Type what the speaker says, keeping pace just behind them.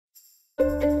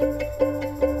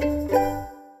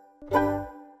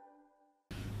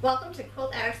Welcome to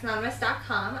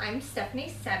QuiltAddictsAnonymous.com. I'm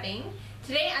Stephanie Sebbing.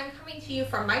 Today I'm coming to you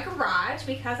from my garage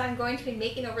because I'm going to be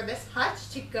making over this hutch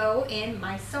to go in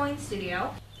my sewing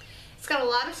studio. It's got a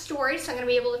lot of storage, so I'm going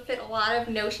to be able to fit a lot of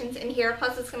notions in here.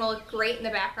 Plus it's going to look great in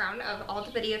the background of all the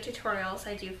video tutorials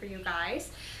I do for you guys.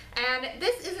 And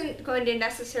this isn't going to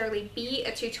necessarily be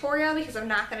a tutorial because I'm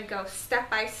not going to go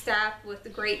step by step with the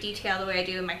great detail the way I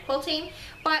do in my quilting,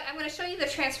 but I'm going to show you the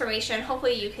transformation.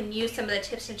 Hopefully you can use some of the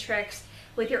tips and tricks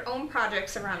with your own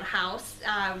projects around the house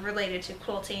related to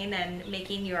quilting and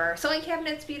making your sewing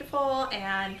cabinets beautiful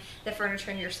and the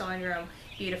furniture in your sewing room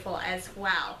beautiful as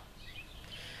well.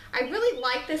 I really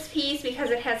like this piece because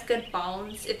it has good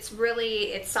bones. It's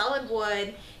solid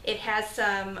wood. It has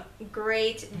some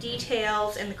great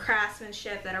details in the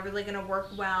craftsmanship that are really going to work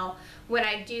well when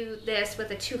I do this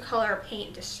with a two-color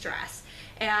paint distress.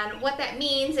 And what that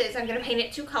means is I'm going to paint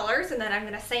it two colors and then I'm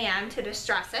going to sand to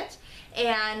distress it,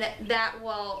 and that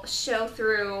will show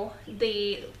through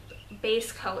the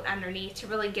base coat underneath to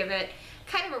really give it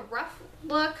kind of a rough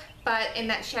look, but in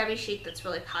that shabby chic that's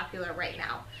really popular right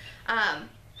now.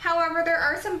 However, there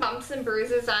are some bumps and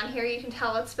bruises on here. You can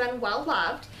tell it's been well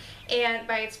loved and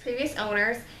by its previous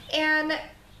owners, and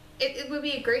it would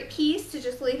be a great piece to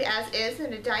just leave as is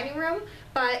in a dining room,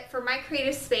 but for my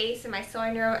creative space in my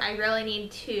sewing room, I really need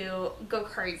to go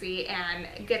crazy and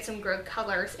get some good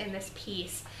colors in this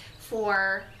piece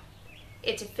for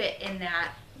it to fit in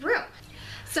that room.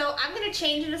 So I'm going to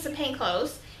change into some plain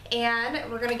clothes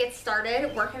and we're going to get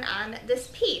started working on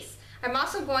this piece. I'm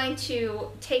also going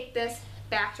to take this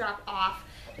backdrop off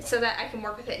so that I can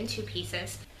work with it in two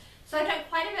pieces. So I've done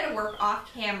quite a bit of work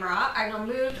off camera. I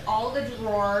removed all the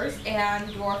drawers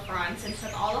and drawer fronts and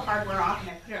took all the hardware off and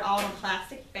I put it all in a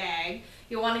plastic bag.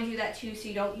 You'll want to do that too so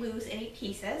you don't lose any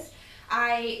pieces.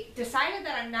 I decided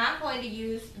that I'm not going to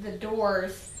use the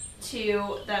doors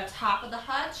to the top of the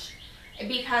hutch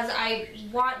because I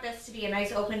want this to be a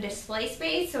nice open display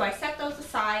space, so I set those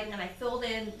aside and I filled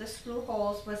in the screw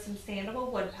holes with some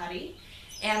sandable wood putty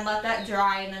and let that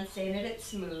dry and then sanded it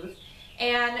smooth.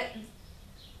 And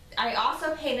I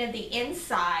also painted the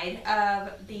inside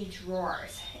of the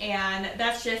drawers, and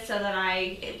that's just so that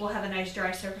it will have a nice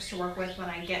dry surface to work with when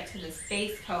I get to this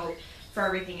base coat for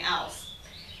everything else.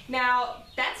 Now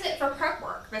that's it for prep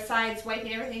work. Besides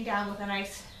wiping everything down with a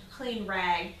nice clean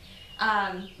rag,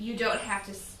 you don't have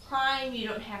to prime, you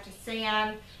don't have to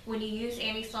sand. When you use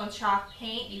Annie Sloan Chalk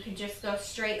paint, you can just go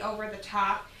straight over the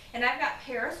top. And I've got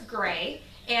Paris Gray,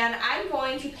 and I'm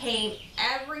going to paint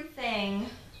every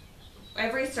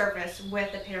surface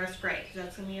with the Paris Gray because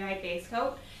that's going to be my base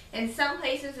coat. In some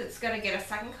places it's going to get a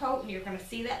second coat and you're going to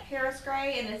see that Paris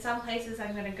Gray, and in some places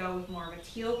I'm going to go with more of a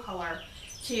teal color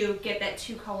to get that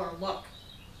two-color look.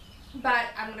 But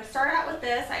I'm going to start out with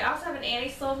this. I also have an Annie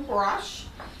Sloan brush.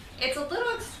 It's a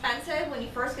little expensive when you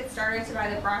first get started to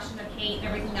buy the brush and the paint and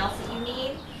everything else that you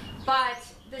need, but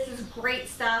this is great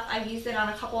stuff. I've used it on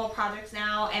a couple of projects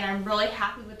now and I'm really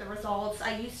happy with the results.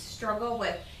 I used to struggle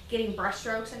with getting brush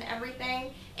strokes and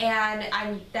everything,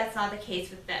 and that's not the case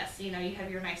with this. You know, you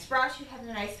have your nice brush, you have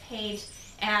the nice paint,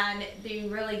 and you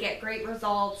really get great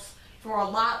results for a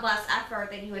lot less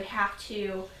effort than you would have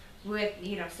to with,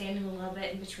 you know, sanding a little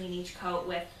bit in between each coat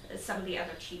with some of the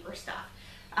other cheaper stuff.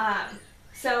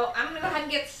 So I'm going to go ahead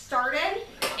and get started,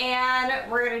 and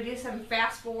we're going to do some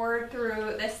fast forward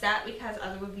through this step because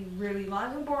otherwise it would be really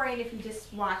long and boring if you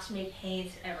just watch me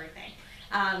paint everything.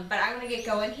 But I'm going to get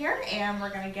going here and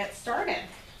we're going to get started.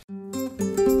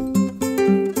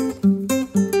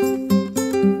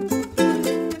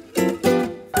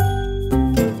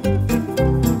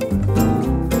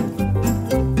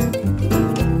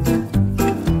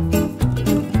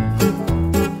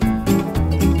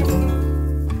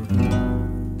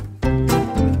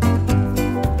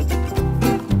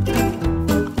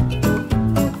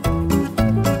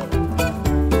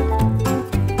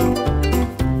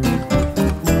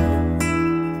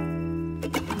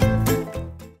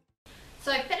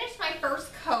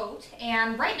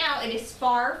 And right now it is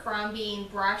far from being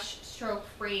brush stroke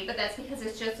free, but that's because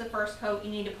it's just the first coat.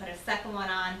 You need to put a second one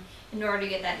on in order to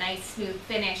get that nice smooth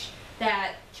finish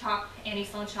that Annie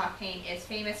Sloan Chalk paint is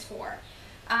famous for.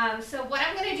 So what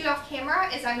I'm going to do off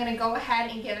camera is I'm going to go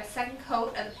ahead and give a second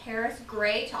coat of the Paris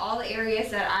Gray to all the areas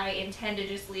that I intend to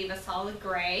just leave a solid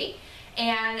gray.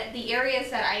 And the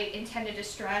areas that I intend to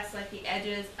distress, like the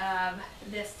edges of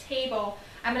this table,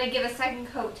 I'm going to give a second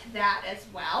coat to that as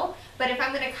well. But if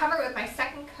I'm going to cover it with my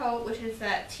second coat, which is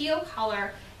that teal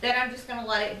color, then I'm just going to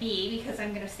let it be because I'm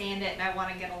going to sand it and I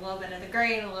want to get a little bit of the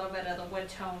gray and a little bit of the wood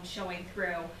tone showing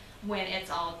through when it's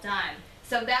all done.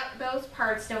 So those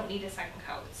parts don't need a second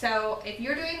coat. So if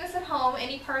you're doing this at home,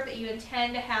 any part that you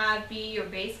intend to have be your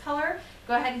base color,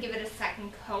 go ahead and give it a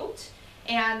second coat.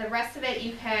 And the rest of it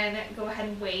you can go ahead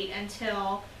and wait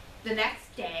until the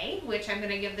next day, which I'm going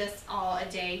to give this all a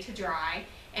day to dry.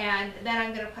 And then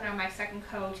I'm going to put on my second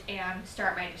coat and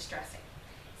start my distressing.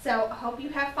 So I hope you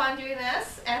have fun doing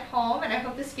this at home, and I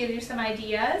hope this gives you some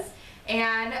ideas.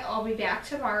 And I'll be back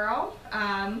tomorrow,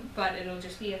 but it'll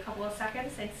just be a couple of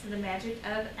seconds thanks to the magic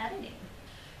of editing.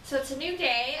 So it's a new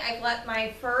day. I've let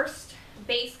my first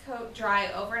base coat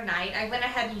dry overnight. I went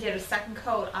ahead and did a second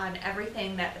coat on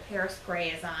everything that the Paris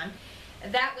Gray is on.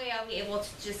 That way I'll be able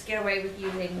to just get away with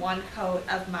using one coat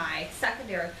of my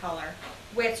secondary color,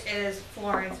 which is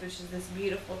Florence, which is this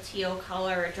beautiful teal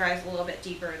color. It dries a little bit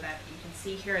deeper than you can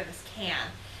see here in this can.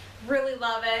 Really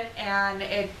love it, and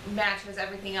it matches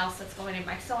everything else that's going in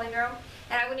my sewing room.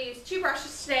 And I'm going to use 2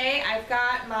 brushes today. I've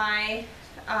got my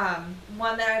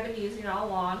one that I've been using all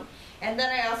along, and then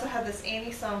I also have this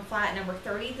Annie Sloan flat number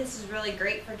 30. This is really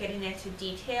great for getting into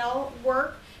detail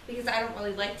work because I don't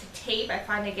really like to tape. I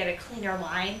find I get a cleaner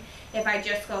line if I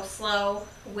just go slow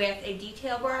with a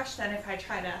detail brush than if I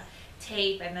try to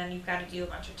tape and then you've got to do a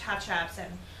bunch of touch-ups,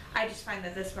 and I just find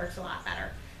that this works a lot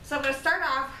better. So I'm going to start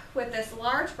off with this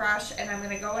large brush, and I'm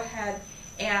going to go ahead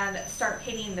and start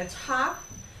painting the top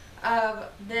of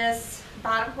this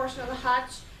bottom portion of the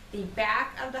hutch, the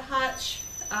back of the hutch,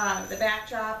 the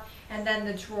backdrop, and then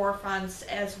the drawer fronts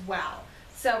as well.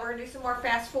 So we're going to do some more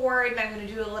fast forward, and I'm going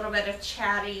to do a little bit of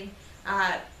chatting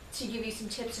to give you some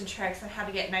tips and tricks on how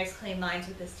to get nice clean lines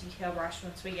with this detail brush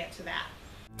once we get to that.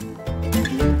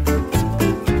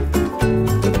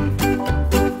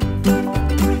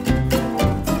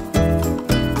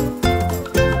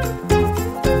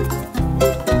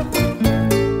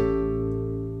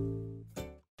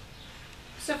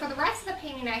 So for the rest of the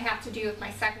painting I have to do with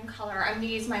my second color, I'm going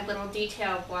to use my little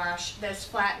detail brush, this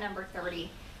flat number 30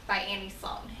 by Annie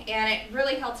Sloan. And it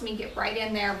really helps me get right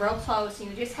in there real close. You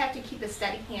just have to keep a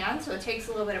steady hand, so it takes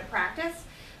a little bit of practice.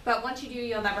 But once you do,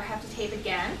 you'll never have to tape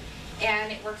again,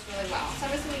 and it works really well. So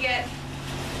I'm just going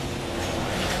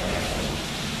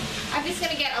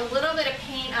to get a little bit of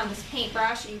paint on this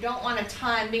paintbrush. You don't want a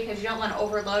ton because you don't want to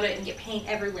overload it and get paint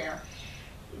everywhere.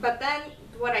 But then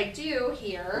what I do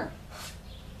here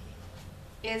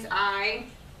is I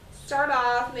start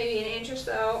off maybe an inch or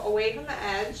so away from the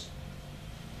edge,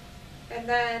 and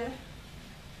then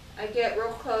I get real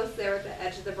close there at the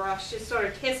edge of the brush, just sort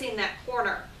of kissing that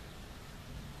corner,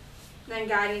 then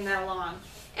guiding that along.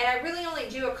 And I really only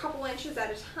do a couple inches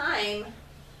at a time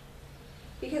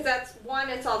because that's, one,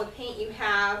 it's all the paint you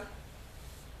have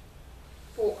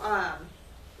for,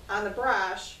 on the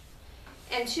brush,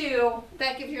 and 2,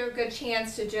 that gives you a good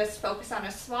chance to just focus on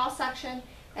a small section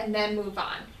and then move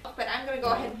on. But I'm going to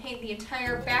go ahead and paint the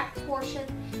entire back portion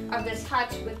of this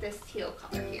hutch with this teal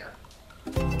color here.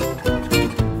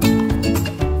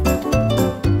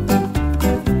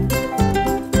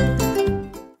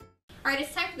 Alright,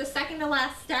 it's time for the second to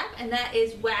last step, and that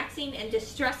is waxing and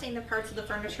distressing the parts of the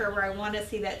furniture where I want to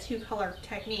see that 2-color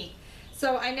technique.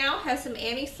 So I now have some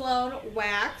Annie Sloan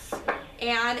wax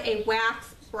and a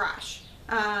wax brush.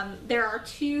 There are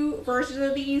 2 versions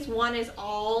of these. One is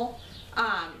all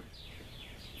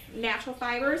natural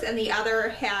fibers, and the other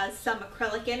has some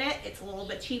acrylic in it. It's a little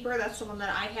bit cheaper. That's the one that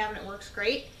I have, and it works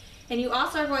great. And you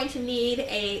also are going to need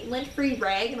a lint-free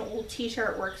rag. An old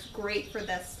t-shirt works great for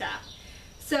this step.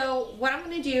 So what I'm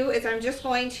going to do is I'm just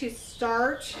going to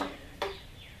start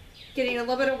getting a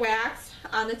little bit of wax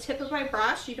on the tip of my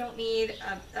brush. You don't need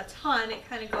a ton. It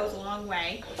kind of goes a long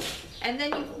way. And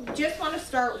then you just want to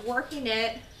start working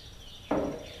it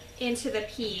into the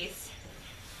piece.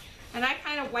 And I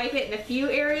kind of wipe it in a few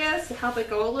areas to help it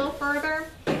go a little further.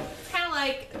 It's kind of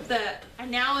like the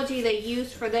analogy they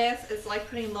used for this is like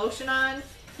putting lotion on.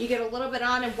 You get a little bit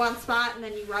on in one spot and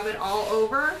then you rub it all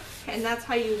over, and that's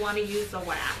how you want to use the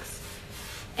wax.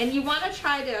 And you want to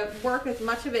try to work as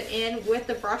much of it in with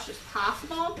the brush as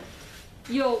possible.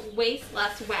 You'll waste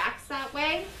less wax that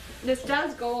way. This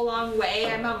does go a long way.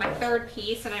 I'm on my 3rd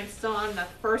piece and I'm still on the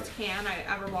first can I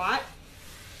ever bought.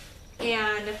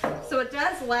 And so it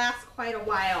does last quite a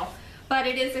while, but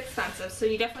it is expensive, so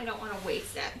you definitely don't want to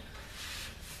waste it.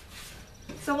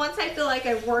 So once I feel like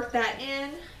I've worked that in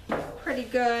pretty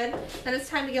good, then it's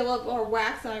time to get a little more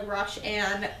wax on my brush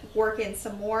and work in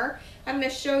some more. I'm going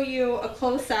to show you a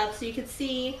close-up so you can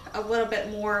see a little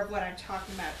bit more of what I'm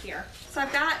talking about here. So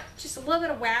I've got just a little bit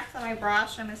of wax on my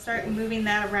brush. I'm going to start moving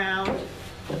that around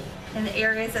in the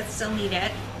areas that still need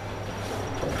it.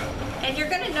 And you're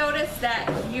going to notice that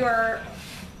your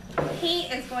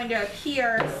paint is going to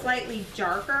appear slightly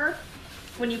darker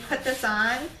when you put this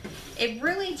on, it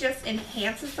really just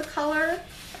enhances the color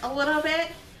a little bit.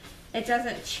 It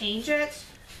doesn't change it.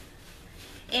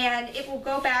 And it will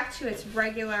go back to its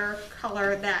regular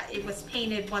color that it was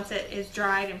painted once it is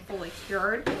dried and fully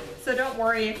cured. So don't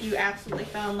worry if you absolutely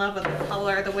fell in love with the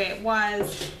color the way it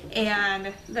was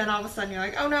and then all of a sudden you're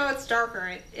like, oh no, it's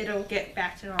darker. It'll get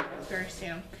back to normal very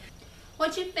soon.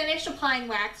 Once you've finished applying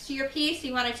wax to your piece,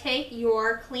 you want to take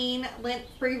your clean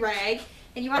lint-free rag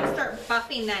and you want to start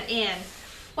buffing that in.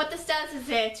 What this does is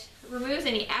it removes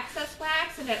any excess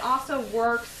wax and it also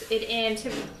works it in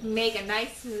to make a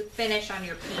nice smooth finish on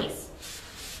your piece.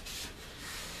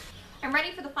 I'm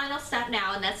ready for the final step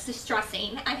now, and that's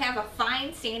distressing. I have a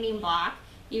fine sanding block.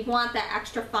 You want that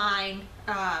extra fine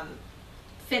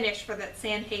finish for that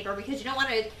sandpaper because you don't want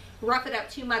to rough it up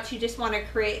too much. You just want to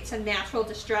create some natural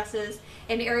distresses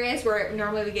in areas where it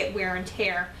normally would get wear and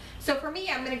tear. So for me,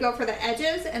 I'm going to go for the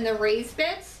edges and the raised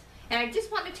bits. And I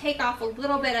just want to take off a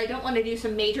little bit. I don't want to do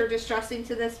some major distressing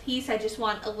to this piece. I just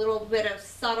want a little bit of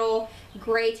subtle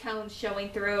gray tones showing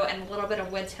through and a little bit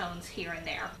of wood tones here and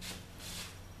there.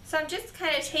 So I'm just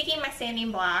kind of taking my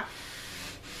sanding block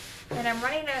and I'm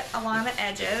running it along the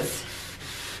edges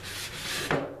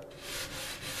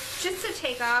just to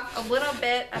take off a little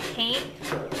bit of paint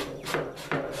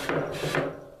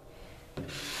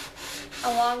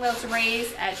along those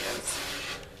raised edges.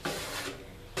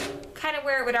 Kind of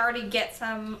where it would already get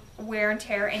some wear and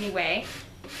tear anyway.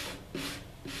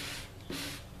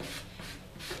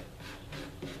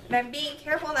 And I'm being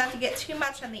careful not to get too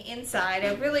much on the inside.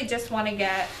 I really just want to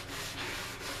get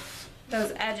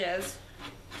those edges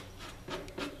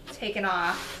taken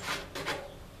off.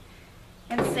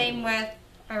 And same with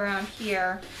around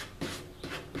here.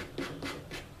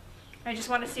 I just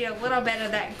want to see a little bit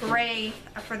of that gray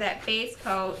for that base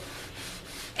coat.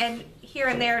 And here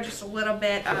and there, just a little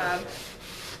bit of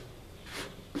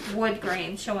wood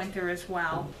grain showing through as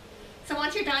well. So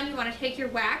once you're done, you want to take your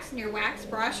wax and your wax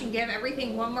brush and give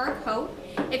everything one more coat.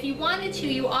 If you wanted to,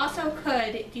 you also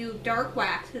could do dark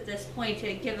wax at this point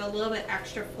to give a little bit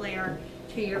extra flair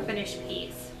to your finished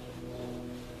piece.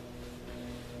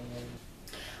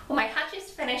 Well, my hutch is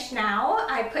finished now.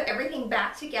 I put everything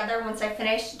back together once I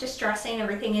finished distressing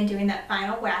everything and doing that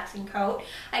final waxing coat.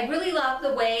 I really love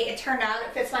the way it turned out.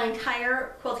 It fits my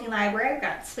entire quilting library. I've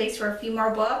got space for a few more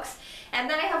books. And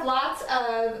then I have lots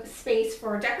of space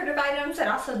for decorative items that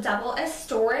also double as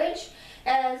storage,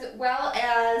 as well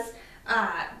as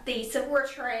the silverware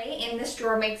tray in this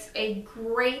drawer makes a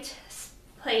great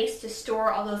place to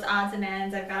store all those odds and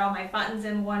ends. I've got all my buttons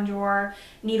in one drawer,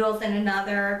 needles in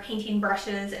another, painting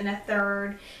brushes in a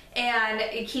third, and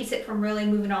it keeps it from really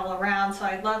moving all around. So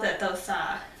I love that those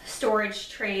storage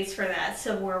trays for that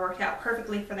silverware worked out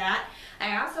perfectly for that.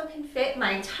 I also can fit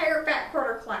my entire fat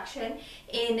quarter collection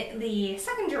in the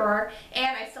second drawer,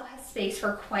 and I still have space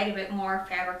for quite a bit more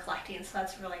fabric collecting, so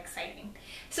that's really exciting.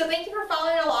 So thank you for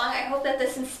following along. I hope that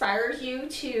this inspires you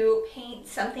to paint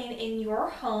something in your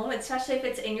home, especially if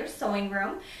it's in your sewing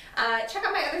room. Check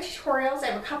out my other tutorials. I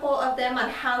have a couple of them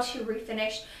on how to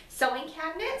refinish sewing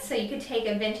cabinets. So you could take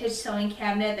a vintage sewing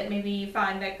cabinet that maybe you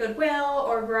find at Goodwill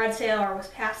or garage sale or was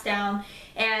passed down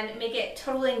and make it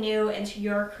totally new into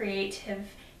your creative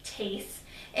taste.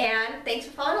 And thanks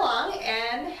for following along,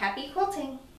 and happy quilting!